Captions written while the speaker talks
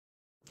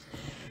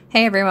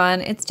Hey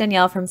everyone, it's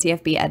Danielle from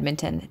CFB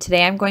Edmonton.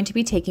 Today I'm going to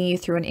be taking you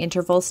through an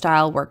interval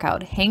style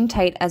workout. Hang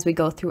tight as we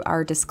go through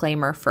our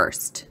disclaimer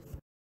first.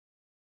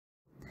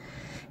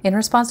 In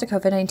response to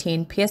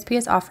COVID-19, PSP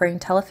is offering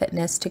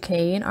tele-fitness to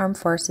Canadian Armed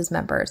Forces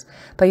members.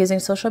 By using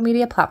social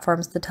media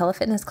platforms, the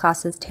tele-fitness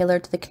classes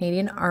tailored to the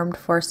Canadian Armed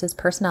Forces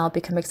personnel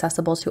become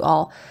accessible to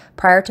all.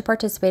 Prior to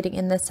participating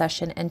in this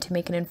session and to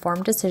make an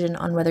informed decision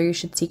on whether you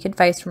should seek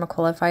advice from a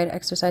qualified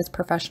exercise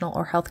professional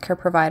or healthcare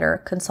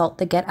provider, consult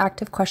the Get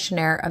Active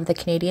questionnaire of the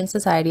Canadian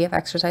Society of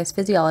Exercise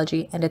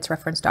Physiology and its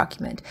reference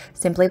document,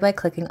 simply by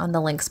clicking on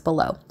the links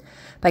below.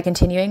 By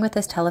continuing with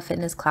this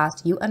tele-fitness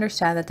class, you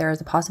understand that there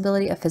is a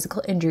possibility of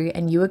physical injury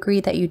and you agree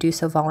that you do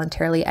so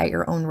voluntarily at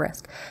your own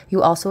risk.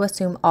 You also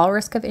assume all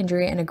risk of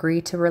injury and agree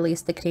to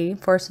release the Canadian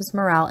Forces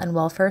Morale and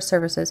Welfare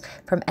Services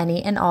from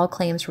any and all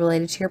claims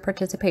related to your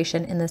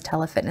participation in this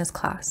tele-fitness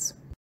class.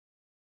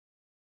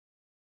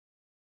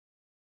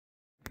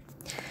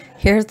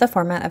 Here's the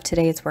format of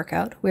today's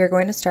workout. We are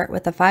going to start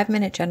with a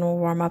 5-minute general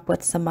warm-up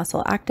with some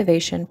muscle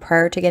activation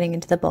prior to getting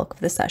into the bulk of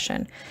the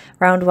session.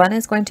 Round 1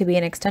 is going to be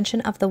an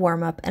extension of the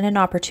warm-up and an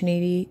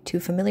opportunity to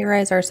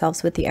familiarize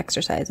ourselves with the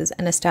exercises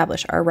and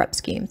establish our rep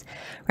schemes.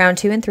 Round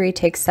 2 and 3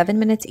 take 7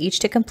 minutes each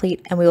to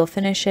complete, and we will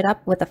finish it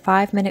up with a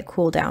 5-minute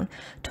cool down.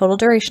 Total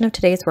duration of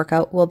today's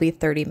workout will be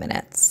 30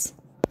 minutes.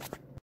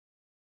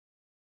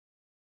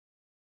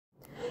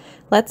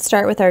 Let's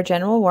start with our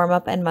general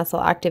warm-up and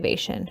muscle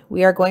activation.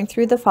 We are going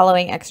through the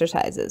following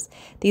exercises.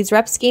 These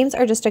rep schemes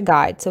are just a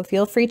guide, so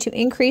feel free to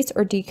increase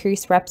or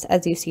decrease reps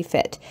as you see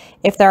fit.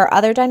 If there are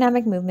other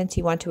dynamic movements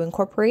you want to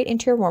incorporate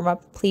into your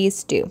warm-up,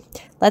 please do.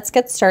 Let's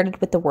get started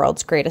with the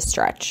world's greatest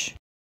stretch.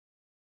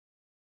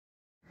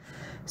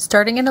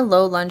 Starting in a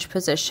low lunge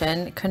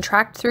position,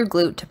 contract through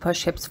glute to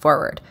push hips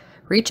forward.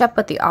 Reach up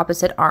with the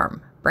opposite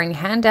arm. Bring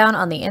hand down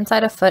on the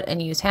inside of foot and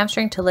use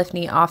hamstring to lift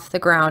knee off the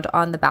ground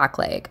on the back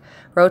leg.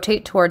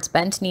 Rotate towards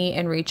bent knee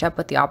and reach up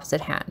with the opposite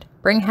hand.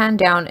 Bring hand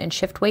down and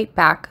shift weight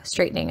back,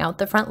 straightening out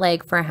the front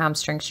leg for a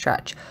hamstring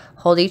stretch.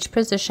 Hold each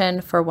position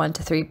for 1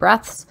 to 3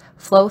 breaths.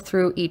 Flow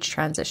through each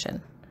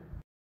transition.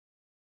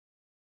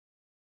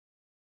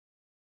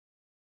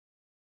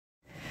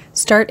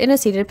 Start in a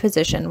seated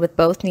position with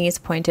both knees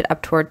pointed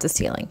up towards the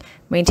ceiling.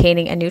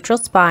 Maintaining a neutral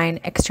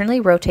spine, externally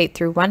rotate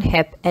through one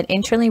hip and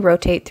internally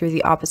rotate through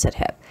the opposite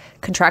hip.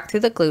 Contract through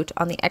the glute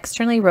on the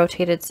externally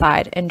rotated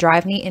side and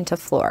drive knee into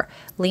floor.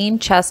 Lean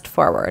chest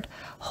forward.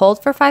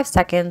 Hold for 5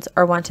 seconds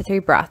or 1 to 3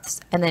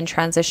 breaths, and then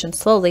transition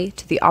slowly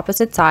to the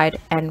opposite side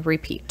and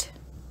repeat.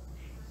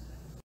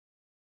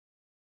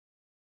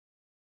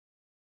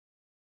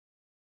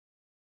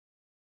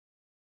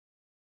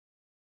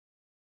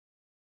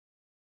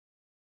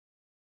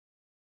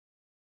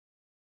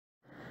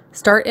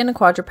 Start in a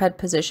quadruped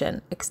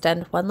position.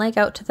 Extend one leg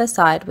out to the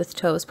side with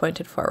toes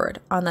pointed forward.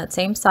 On that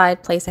same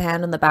side, place a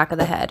hand on the back of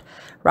the head.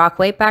 Rock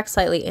weight back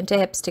slightly into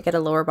hips to get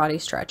a lower body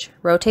stretch.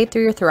 Rotate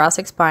through your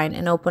thoracic spine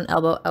and open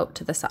elbow out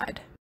to the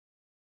side.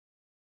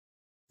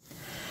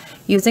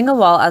 Using a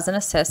wall as an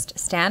assist,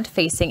 stand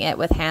facing it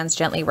with hands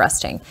gently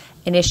resting.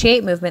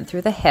 Initiate movement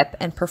through the hip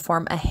and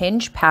perform a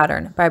hinge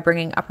pattern by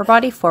bringing upper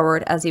body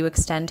forward as you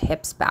extend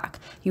hips back.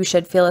 You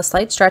should feel a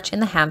slight stretch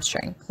in the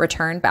hamstring.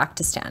 Return back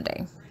to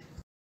standing.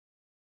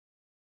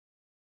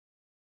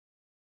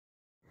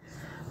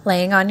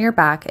 Laying on your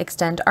back,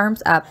 extend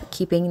arms up,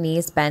 keeping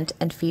knees bent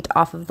and feet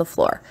off of the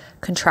floor.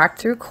 Contract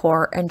through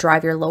core and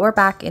drive your lower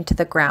back into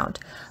the ground.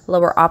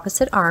 Lower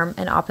opposite arm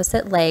and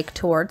opposite leg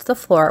towards the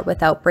floor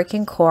without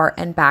breaking core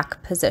and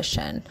back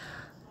position.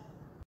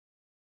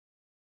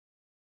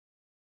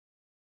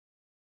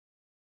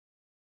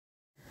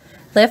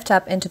 Lift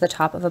up into the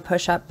top of a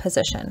push-up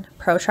position.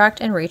 Protract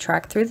and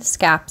retract through the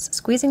scaps,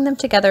 squeezing them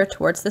together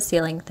towards the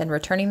ceiling, then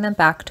returning them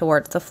back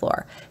towards the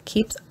floor.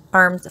 Keep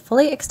arms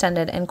fully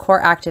extended and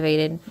core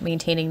activated,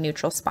 maintaining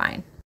neutral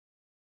spine.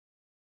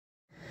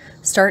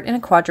 Start in a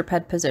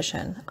quadruped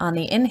position. On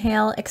the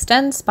inhale,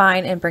 extend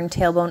spine and bring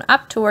tailbone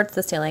up towards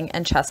the ceiling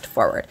and chest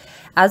forward.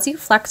 As you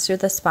flex through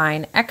the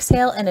spine,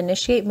 exhale and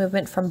initiate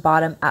movement from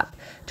bottom up.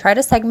 Try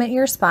to segment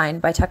your spine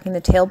by tucking the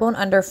tailbone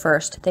under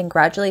first, then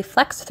gradually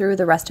flex through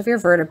the rest of your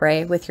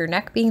vertebrae, with your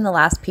neck being the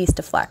last piece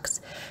to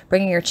flex,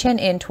 bringing your chin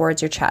in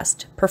towards your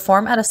chest.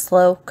 Perform at a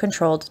slow,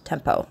 controlled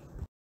tempo.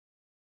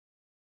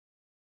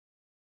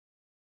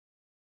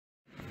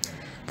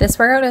 This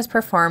workout is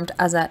performed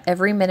as a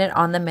every minute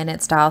on the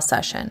minute style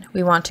session.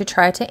 We want to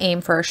try to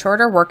aim for a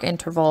shorter work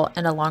interval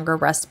and a longer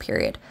rest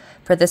period.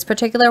 For this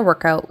particular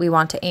workout, we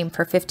want to aim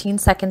for 15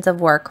 seconds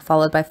of work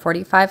followed by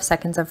 45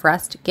 seconds of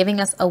rest, giving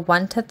us a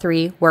 1 to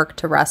 3 work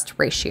to rest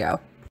ratio.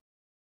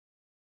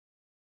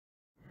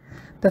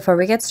 Before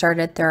we get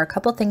started, there are a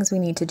couple things we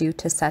need to do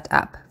to set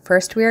up.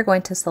 First, we are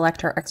going to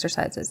select our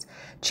exercises.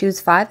 Choose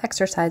 5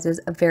 exercises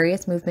of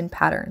various movement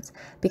patterns.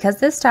 Because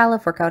this style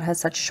of workout has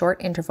such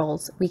short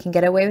intervals, we can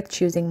get away with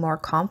choosing more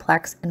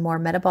complex and more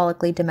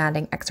metabolically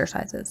demanding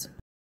exercises.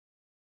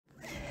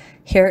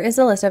 Here is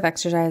a list of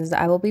exercises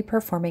I will be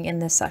performing in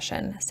this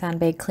session: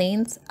 sandbag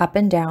cleans, up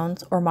and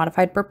downs or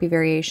modified burpee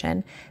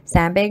variation,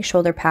 sandbag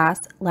shoulder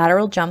pass,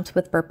 lateral jumps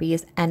with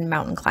burpees, and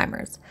mountain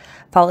climbers,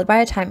 followed by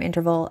a time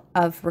interval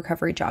of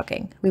recovery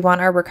jogging. We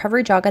want our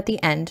recovery jog at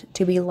the end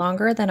to be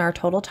longer than our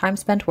total time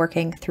spent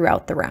working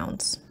throughout the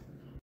rounds.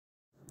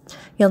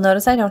 You'll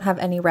notice I don't have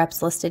any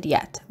reps listed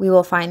yet. We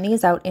will find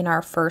these out in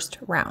our first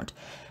round.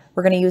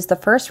 We're going to use the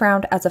first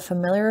round as a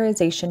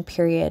familiarization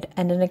period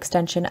and an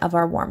extension of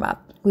our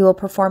warm-up. We will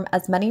perform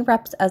as many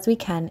reps as we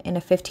can in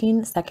a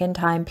 15-second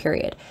time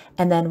period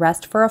and then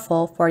rest for a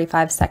full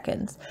 45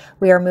 seconds.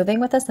 We are moving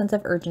with a sense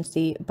of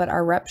urgency, but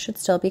our reps should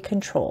still be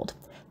controlled.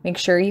 Make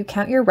sure you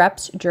count your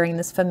reps during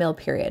this famil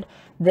period.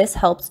 This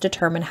helps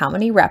determine how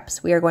many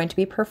reps we are going to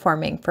be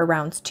performing for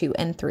rounds 2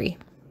 and 3.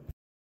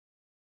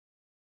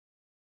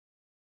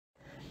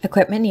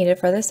 Equipment needed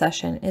for this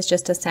session is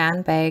just a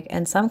sandbag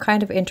and some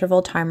kind of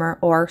interval timer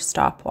or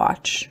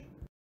stopwatch.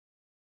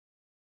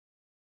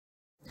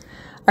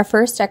 Our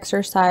first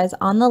exercise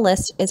on the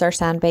list is our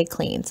sandbag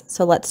cleans.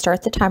 So let's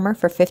start the timer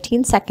for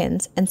 15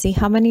 seconds and see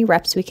how many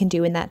reps we can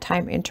do in that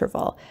time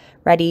interval.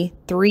 Ready?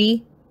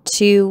 3,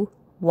 2,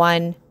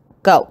 1,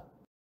 go.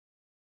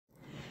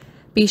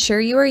 Be sure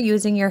you are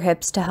using your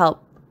hips to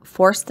help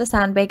force the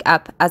sandbag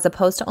up as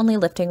opposed to only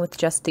lifting with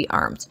just the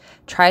arms.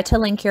 Try to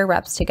link your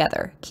reps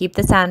together. Keep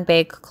the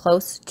sandbag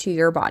close to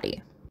your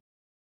body.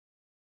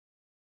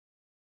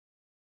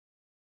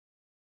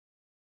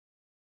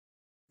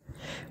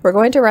 We're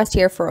going to rest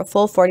here for a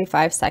full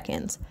 45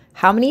 seconds.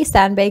 How many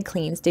sandbag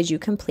cleans did you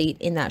complete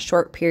in that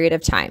short period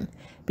of time?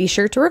 Be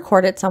sure to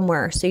record it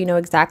somewhere so you know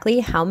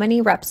exactly how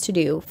many reps to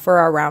do for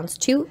our rounds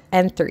 2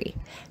 and 3.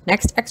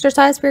 Next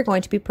exercise we're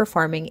going to be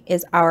performing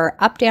is our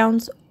up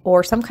downs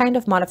or some kind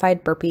of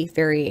modified burpee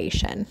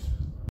variation.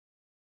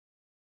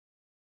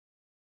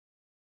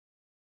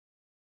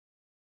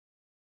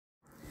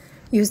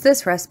 Use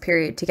this rest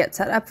period to get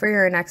set up for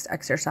your next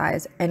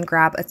exercise and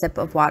grab a sip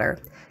of water.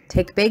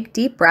 Take big,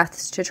 deep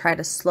breaths to try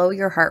to slow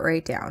your heart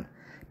rate down.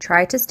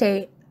 Try to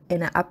stay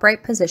in an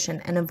upright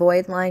position and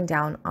avoid lying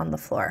down on the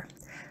floor.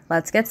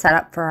 Let's get set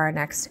up for our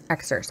next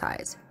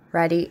exercise.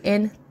 Ready?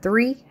 In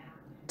 3,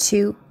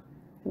 2,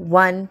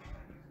 1,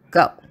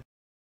 go.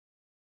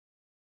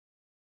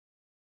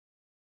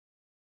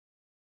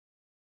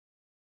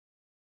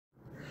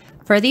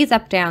 For these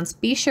up downs,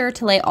 be sure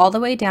to lay all the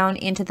way down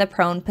into the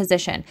prone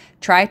position.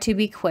 Try to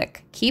be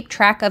quick. Keep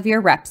track of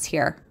your reps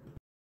here.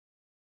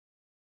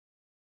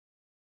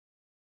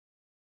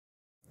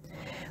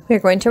 We are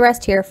going to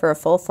rest here for a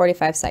full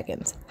 45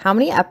 seconds. How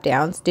many up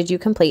downs did you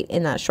complete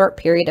in that short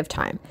period of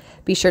time?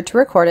 Be sure to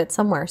record it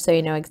somewhere so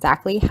you know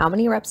exactly how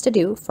many reps to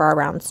do for our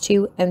rounds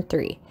 2 and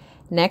 3.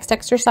 Next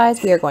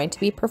exercise we are going to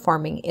be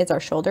performing is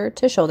our shoulder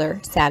to shoulder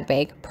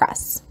sandbag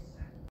press.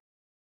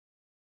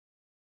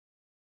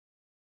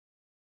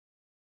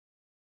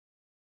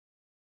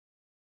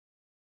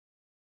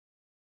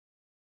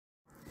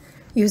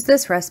 Use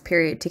this rest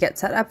period to get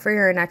set up for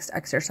your next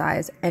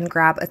exercise and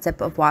grab a sip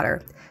of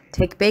water.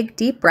 Take big,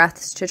 deep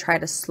breaths to try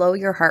to slow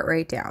your heart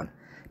rate down.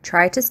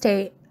 Try to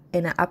stay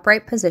in an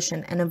upright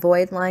position and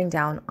avoid lying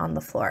down on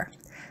the floor.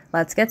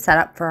 Let's get set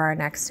up for our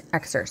next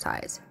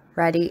exercise.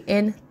 Ready?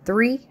 In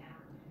 3,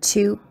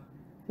 2,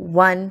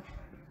 1,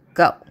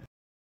 go.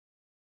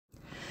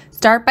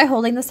 Start by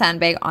holding the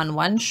sandbag on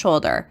one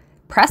shoulder.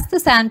 Press the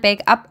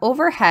sandbag up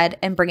overhead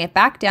and bring it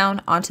back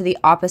down onto the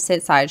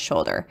opposite side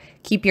shoulder.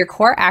 Keep your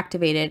core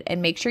activated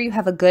and make sure you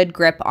have a good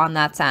grip on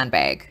that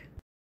sandbag.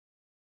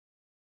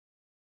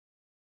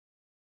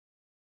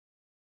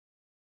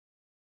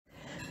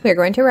 We are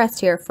going to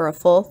rest here for a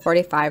full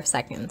 45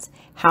 seconds.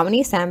 How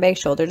many sandbag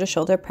shoulder to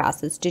shoulder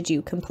passes did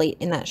you complete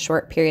in that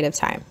short period of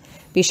time?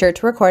 Be sure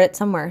to record it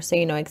somewhere so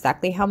you know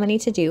exactly how many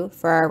to do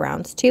for our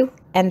rounds 2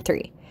 and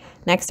 3.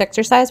 Next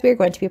exercise we are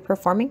going to be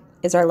performing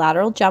is our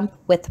lateral jump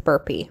with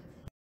burpee.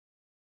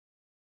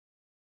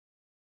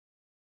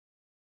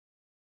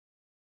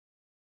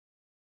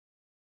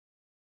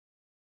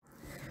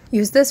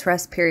 Use this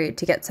rest period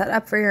to get set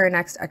up for your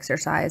next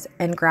exercise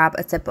and grab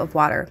a sip of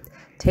water.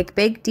 Take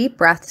big, deep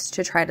breaths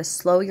to try to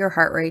slow your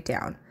heart rate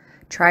down.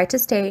 Try to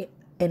stay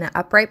in an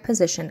upright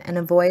position and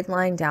avoid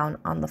lying down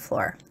on the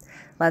floor.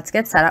 Let's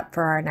get set up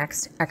for our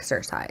next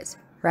exercise.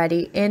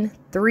 Ready? In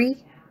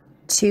 3,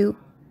 2,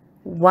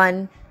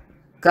 1,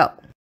 go.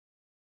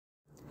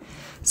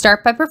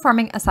 Start by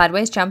performing a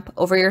sideways jump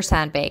over your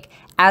sandbag.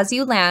 As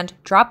you land,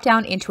 drop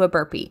down into a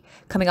burpee,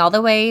 coming all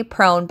the way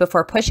prone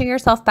before pushing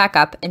yourself back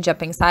up and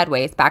jumping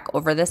sideways back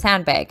over the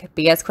sandbag.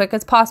 Be as quick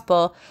as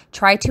possible.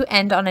 Try to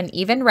end on an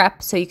even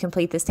rep so you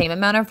complete the same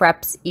amount of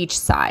reps each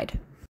side.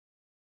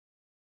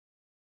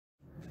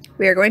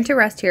 We are going to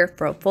rest here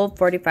for a full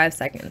 45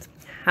 seconds.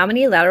 How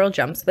many lateral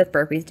jumps with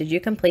burpees did you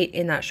complete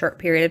in that short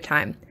period of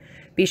time?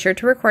 Be sure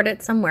to record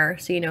it somewhere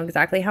so you know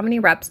exactly how many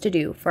reps to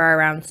do for our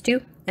rounds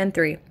 2 and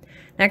 3.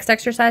 Next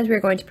exercise we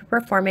are going to be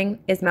performing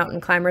is mountain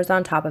climbers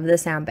on top of the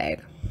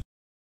sandbag.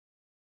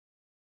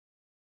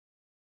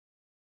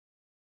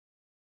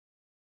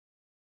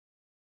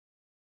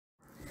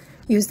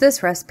 Use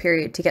this rest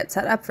period to get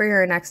set up for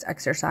your next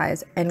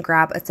exercise and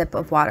grab a sip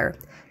of water.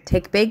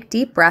 Take big,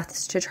 deep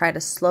breaths to try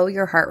to slow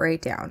your heart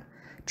rate down.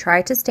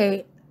 Try to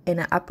stay in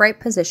an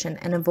upright position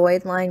and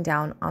avoid lying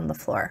down on the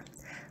floor.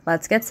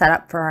 Let's get set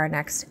up for our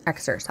next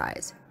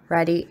exercise.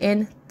 Ready?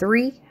 In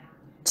 3,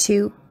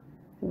 2,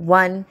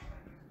 1,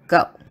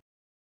 go.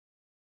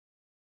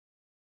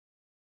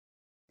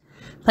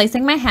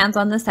 Placing my hands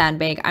on the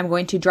sandbag, I'm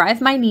going to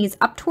drive my knees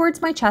up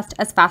towards my chest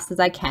as fast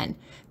as I can.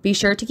 Be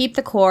sure to keep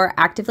the core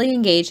actively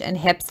engaged and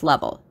hips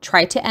level.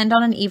 Try to end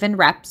on an even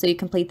rep so you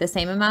complete the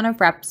same amount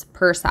of reps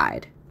per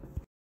side.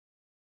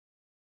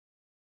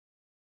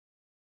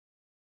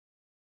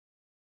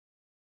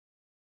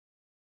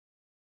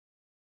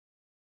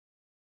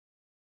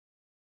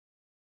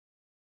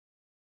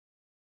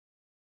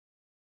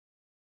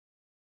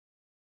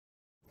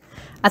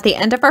 At the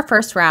end of our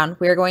first round,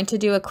 we are going to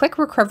do a quick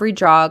recovery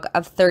jog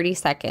of 30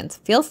 seconds.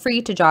 Feel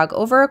free to jog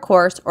over a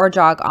course or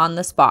jog on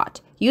the spot.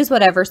 Use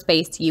whatever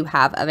space you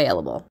have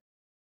available.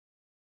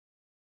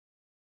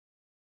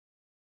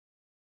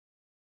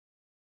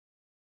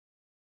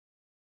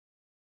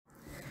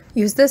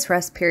 Use this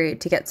rest period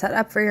to get set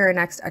up for your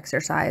next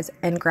exercise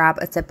and grab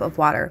a sip of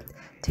water.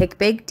 Take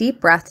big,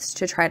 deep breaths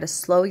to try to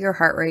slow your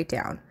heart rate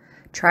down.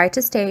 Try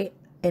to stay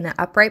in an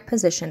upright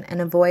position and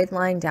avoid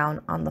lying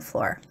down on the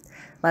floor.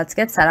 Let's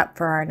get set up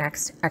for our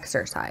next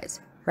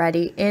exercise.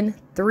 Ready? In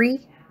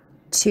 3,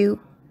 2,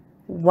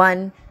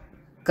 1,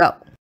 go.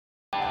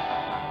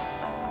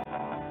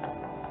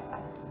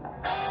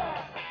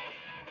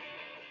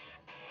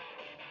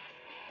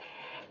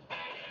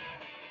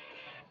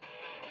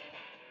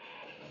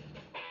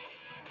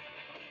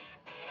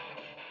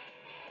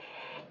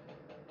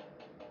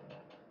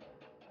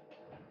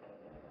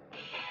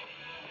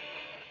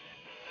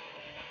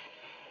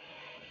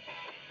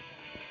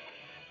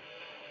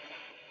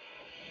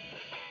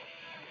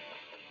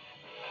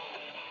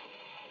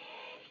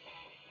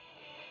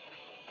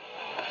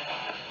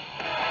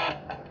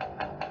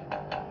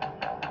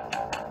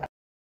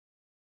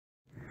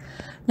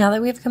 Now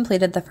that we've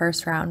completed the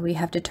first round, we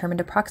have determined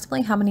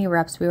approximately how many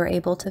reps we were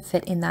able to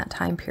fit in that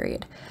time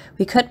period.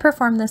 We could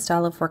perform this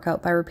style of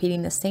workout by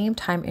repeating the same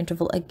time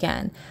interval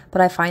again, but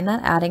I find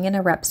that adding in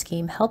a rep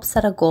scheme helps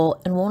set a goal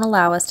and won't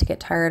allow us to get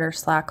tired or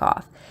slack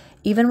off.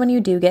 Even when you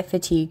do get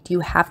fatigued,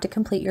 you have to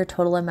complete your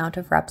total amount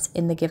of reps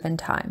in the given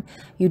time.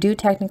 You do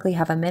technically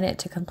have a minute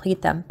to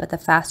complete them, but the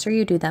faster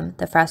you do them,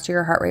 the faster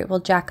your heart rate will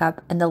jack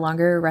up and the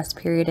longer your rest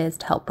period is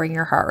to help bring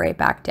your heart rate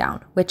back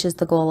down, which is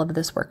the goal of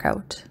this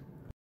workout.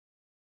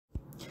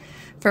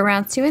 For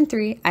rounds 2 and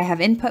 3, I have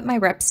input my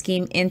rep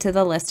scheme into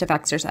the list of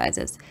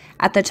exercises.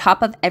 At the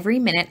top of every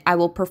minute, I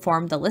will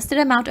perform the listed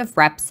amount of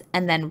reps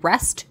and then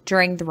rest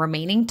during the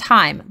remaining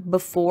time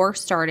before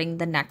starting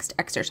the next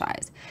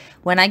exercise.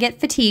 When I get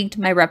fatigued,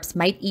 my reps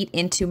might eat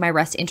into my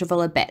rest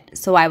interval a bit,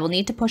 so I will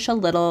need to push a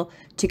little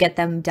to get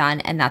them done,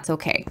 and that's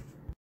okay.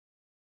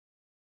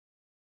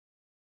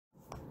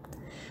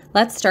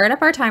 Let's start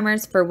up our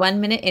timers for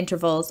 1-minute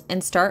intervals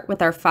and start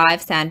with our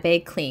 5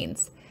 sandbag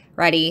cleans.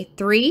 Ready?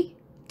 3,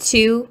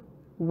 2,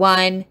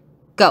 1,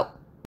 go.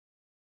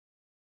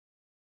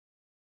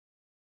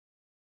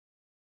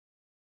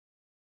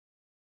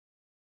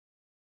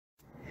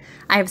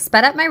 I have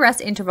sped up my rest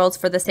intervals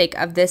for the sake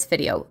of this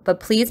video, but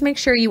please make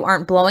sure you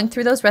aren't blowing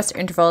through those rest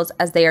intervals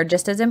as they are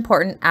just as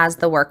important as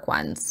the work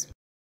ones.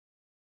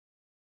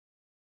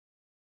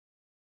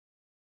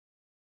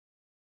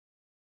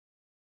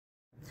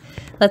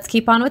 Let's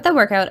keep on with the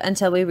workout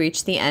until we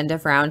reach the end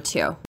of round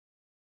 2.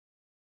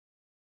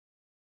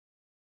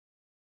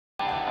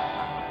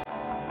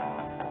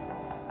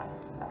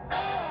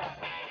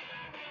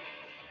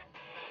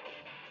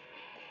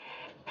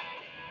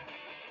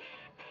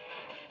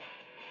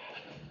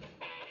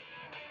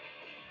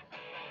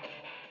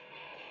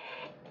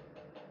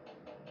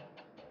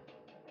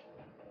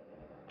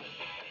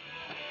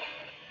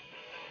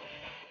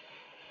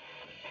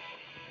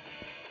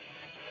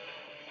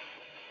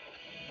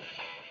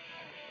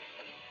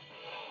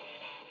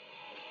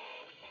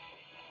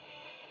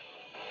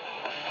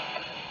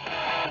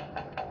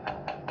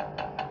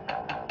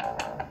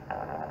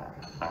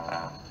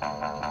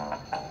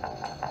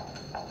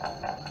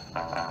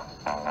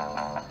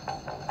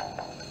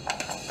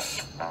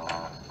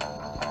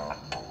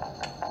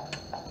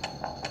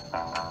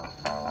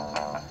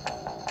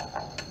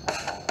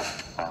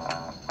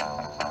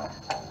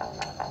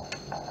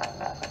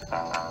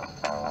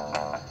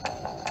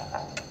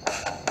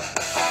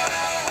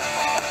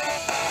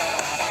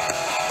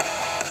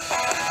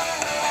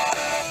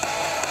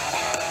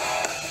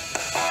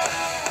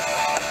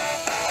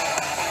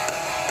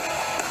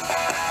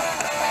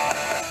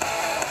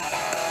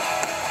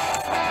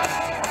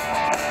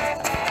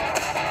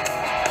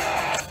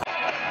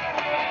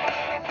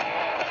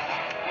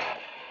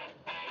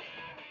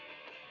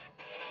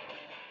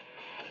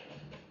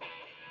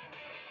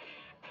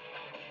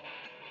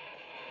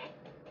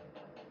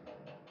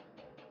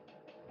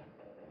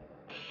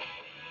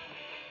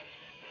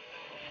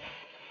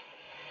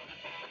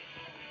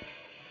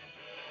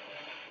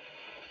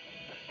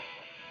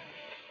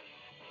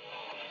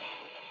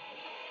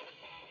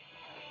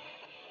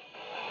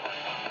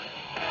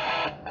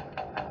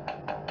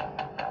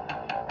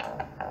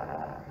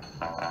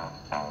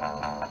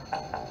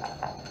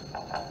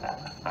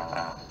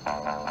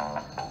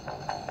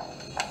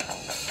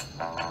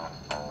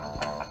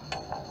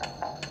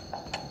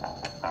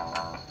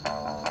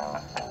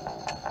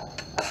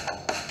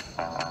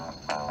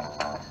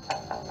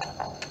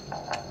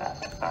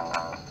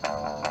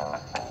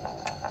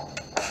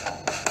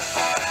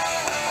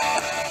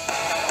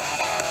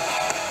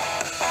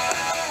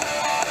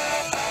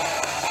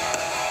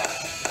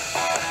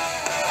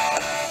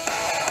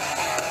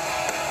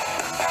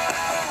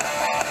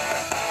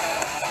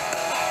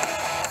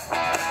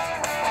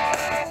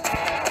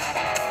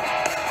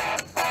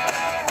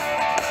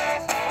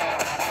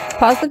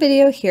 Pause the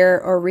video here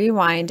or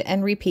rewind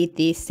and repeat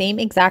the same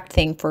exact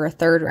thing for a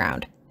third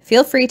round.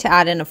 Feel free to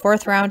add in a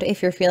fourth round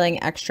if you're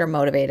feeling extra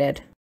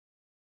motivated.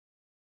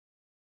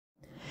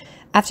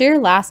 After your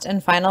last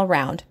and final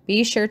round,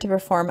 be sure to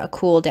perform a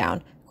cool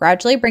down.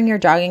 Gradually bring your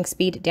jogging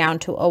speed down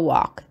to a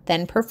walk,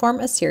 then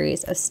perform a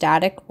series of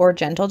static or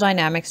gentle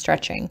dynamic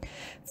stretching.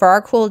 For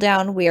our cool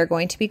down, we are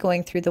going to be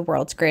going through the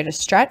world's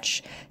greatest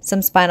stretch,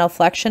 some spinal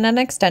flexion and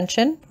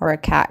extension, or a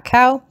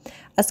cat-cow,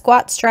 a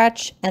squat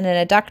stretch, and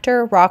an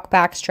adductor rock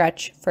back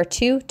stretch for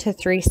 2 to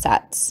 3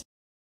 sets.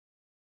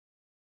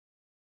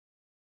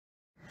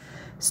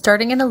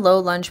 Starting in a low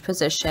lunge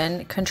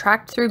position,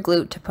 contract through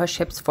glute to push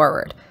hips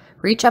forward.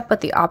 Reach up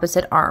with the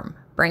opposite arm.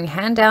 Bring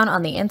hand down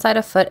on the inside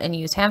of foot and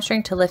use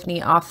hamstring to lift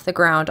knee off the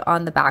ground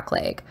on the back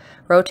leg.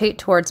 Rotate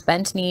towards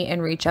bent knee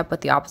and reach up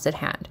with the opposite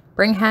hand.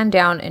 Bring hand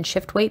down and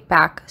shift weight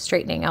back,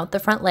 straightening out the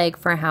front leg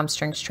for a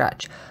hamstring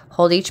stretch.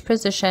 Hold each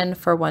position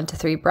for 1 to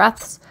 3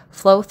 breaths.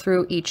 Flow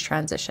through each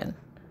transition.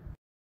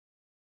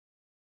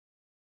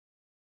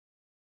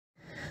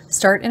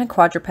 Start in a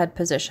quadruped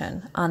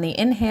position. On the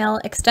inhale,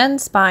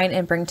 extend spine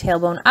and bring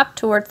tailbone up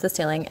towards the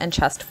ceiling and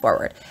chest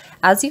forward.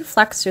 As you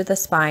flex through the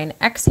spine,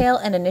 exhale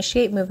and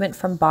initiate movement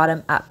from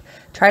bottom up.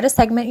 Try to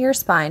segment your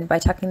spine by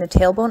tucking the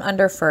tailbone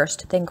under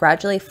first, then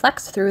gradually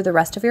flex through the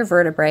rest of your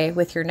vertebrae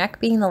with your neck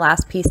being the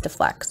last piece to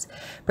flex,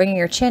 bringing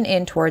your chin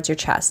in towards your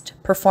chest.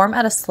 Perform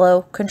at a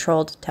slow,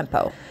 controlled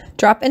tempo.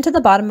 Drop into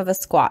the bottom of a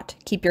squat.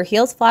 Keep your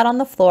heels flat on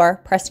the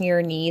floor, pressing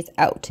your knees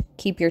out.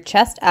 Keep your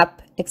chest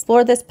up.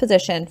 Explore this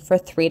position for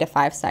 3 to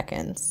 5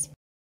 seconds.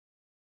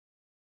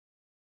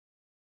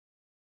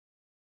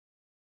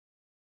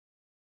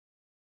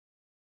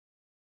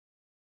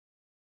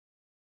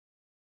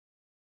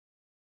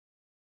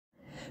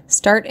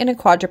 Start in a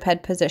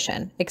quadruped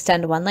position.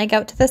 Extend one leg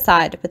out to the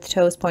side with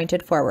toes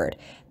pointed forward.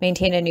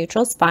 Maintain a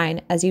neutral spine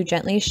as you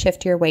gently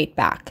shift your weight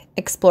back.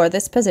 Explore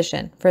this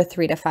position for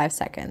 3 to 5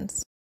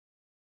 seconds.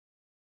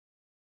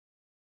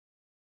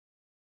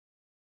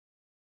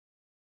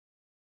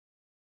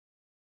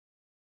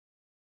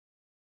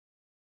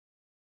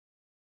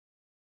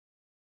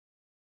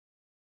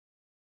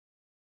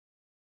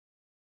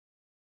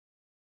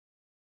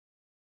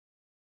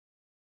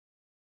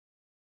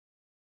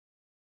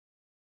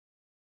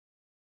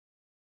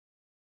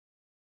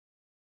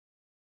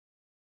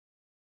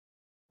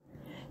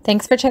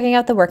 Thanks for checking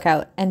out the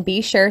workout, and be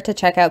sure to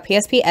check out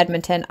PSP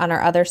Edmonton on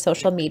our other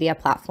social media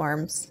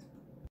platforms.